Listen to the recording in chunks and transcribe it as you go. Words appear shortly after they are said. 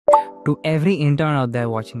To every intern out there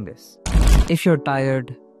watching this, if you're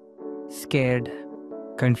tired, scared,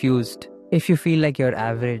 confused, if you feel like you're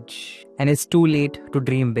average and it's too late to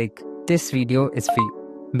dream big, this video is for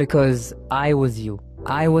you. Because I was you.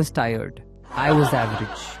 I was tired. I was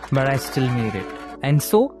average, but I still made it. And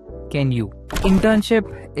so can you.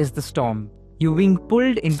 Internship is the storm. You're being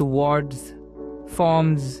pulled into wards,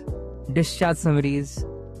 forms, discharge summaries,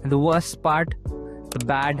 and the worst part, the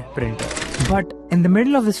bad printer. But in the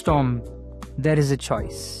middle of the storm, there is a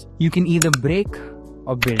choice. You can either break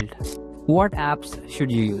or build. What apps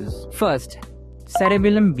should you use? First,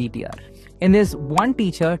 Cerebellum BTR. In this, one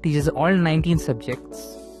teacher teaches all 19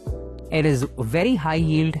 subjects. It is very high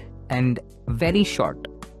yield and very short.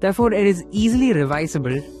 Therefore, it is easily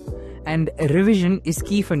revisable and revision is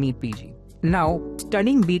key for NEET PG. Now,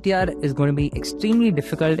 studying BTR is going to be extremely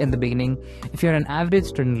difficult in the beginning if you're an average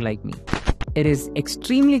student like me. It is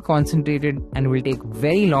extremely concentrated and will take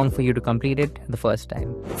very long for you to complete it the first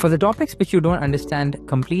time. For the topics which you don't understand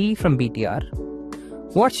completely from BTR,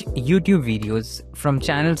 watch YouTube videos from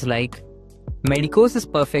channels like Medicosis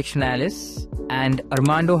Perfectionalis and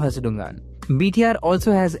Armando Hasudungan. BTR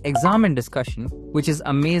also has exam and discussion, which is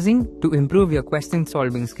amazing to improve your question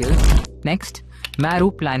solving skills. Next,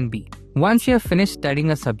 Maru Plan B. Once you have finished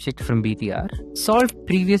studying a subject from BTR, solve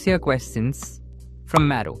previous year questions from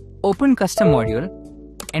Maru. Open custom module,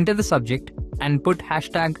 enter the subject and put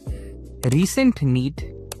hashtag recent NEET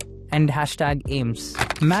and hashtag aims.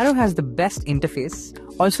 Maru has the best interface.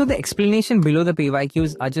 Also, the explanation below the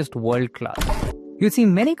PYQs are just world class. You'll see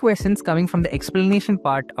many questions coming from the explanation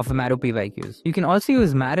part of the Maru PYQs. You can also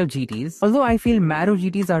use Maru GTs, although I feel Maru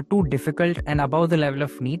GTs are too difficult and above the level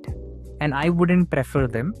of NEET, and I wouldn't prefer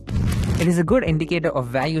them. It is a good indicator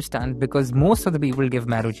of where you stand because most of the people give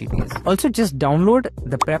Maru GTs. Also, just download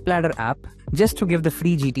the Prep Ladder app just to give the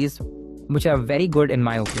free GTs, which are very good in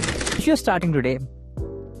my opinion. If you're starting today,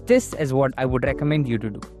 this is what I would recommend you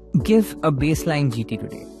to do. Give a baseline GT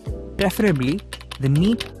today, preferably the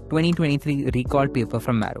NEET 2023 recall paper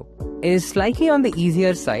from Maru. It is slightly on the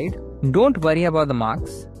easier side. Don't worry about the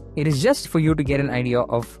marks. It is just for you to get an idea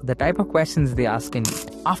of the type of questions they ask in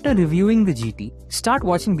NEET. After reviewing the GT, start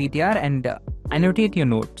watching BTR and annotate your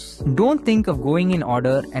notes. Don't think of going in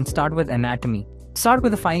order and start with anatomy. Start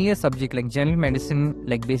with a final year subject like general medicine,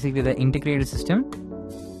 like basically the integrated system,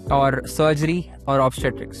 or surgery or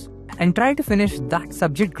obstetrics. And try to finish that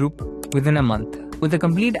subject group within a month with a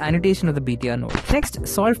complete annotation of the BTR note. Next,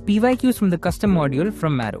 solve PYQs from the custom module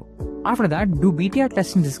from Maru. After that, do BTR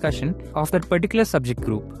test and discussion of that particular subject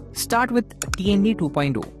group. Start with TND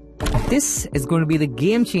 2.0. This is going to be the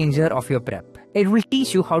game changer of your prep. It will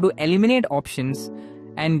teach you how to eliminate options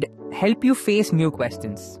and help you face new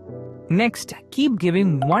questions. Next, keep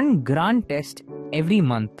giving one grand test every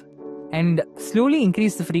month and slowly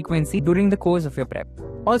increase the frequency during the course of your prep.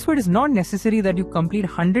 Also, it is not necessary that you complete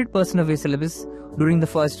 100% of your syllabus during the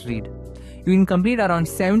first read. You can complete around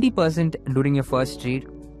 70% during your first read,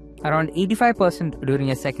 around 85% during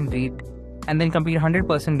your second read, and then complete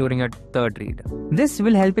 100% during your third read. This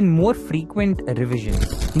will help in more frequent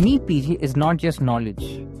revisions. NEET PG is not just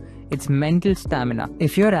knowledge, it's mental stamina.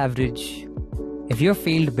 If you're average, if you've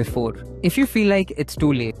failed before, if you feel like it's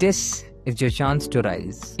too late, this is your chance to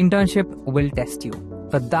rise. Internship will test you,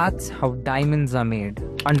 but that's how diamonds are made,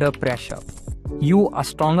 under pressure. You are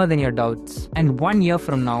stronger than your doubts, and 1 year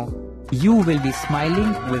from now, you will be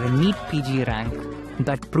smiling with a NEET PG rank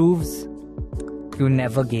that proves you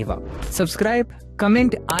never gave up. Subscribe,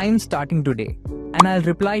 comment I'm starting today, and I'll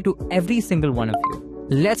reply to every single one of you.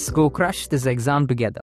 Let's go crush this exam together.